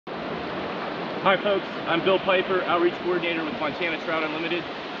Hi folks, I'm Bill Pfeiffer, Outreach Coordinator with Montana Trout Unlimited,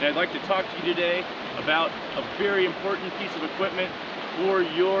 and I'd like to talk to you today about a very important piece of equipment for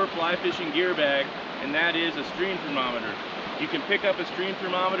your fly fishing gear bag, and that is a stream thermometer. You can pick up a stream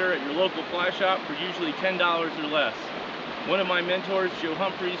thermometer at your local fly shop for usually $10 or less. One of my mentors, Joe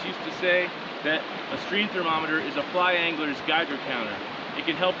Humphreys, used to say that a stream thermometer is a fly angler's Geiger counter. It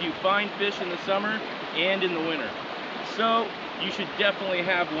can help you find fish in the summer and in the winter. So you should definitely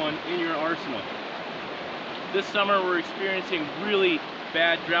have one in your arsenal. This summer we're experiencing really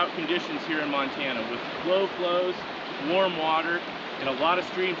bad drought conditions here in Montana with low flows, warm water, and a lot of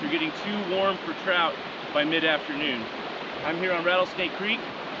streams are getting too warm for trout by mid-afternoon. I'm here on Rattlesnake Creek,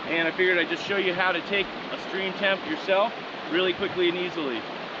 and I figured I'd just show you how to take a stream temp yourself really quickly and easily.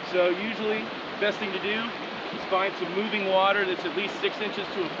 So usually the best thing to do is find some moving water that's at least 6 inches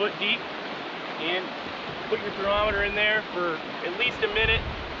to a foot deep, and put your thermometer in there for at least a minute.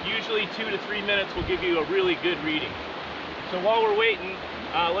 Usually 2 to 3 minutes will give you a really good reading. So while we're waiting,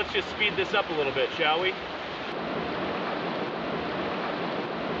 let's just speed this up a little bit, shall we?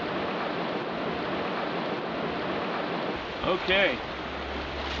 Okay,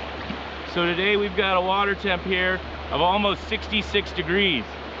 so today we've got a water temp here of almost 66 degrees.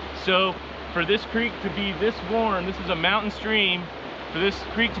 So for this creek to be this warm, this is a mountain stream, for this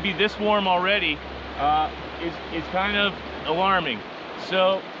creek to be this warm already is kind of alarming.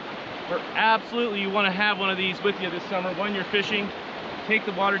 So absolutely you want to have one of these with you this summer when you're fishing. Take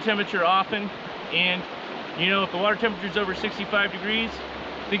the water temperature often, and you know, if the water temperature is over 65 degrees,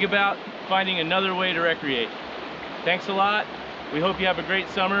 think about finding another way to recreate. Thanks a lot. We hope you have a great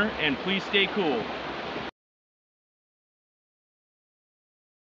summer, and please stay cool.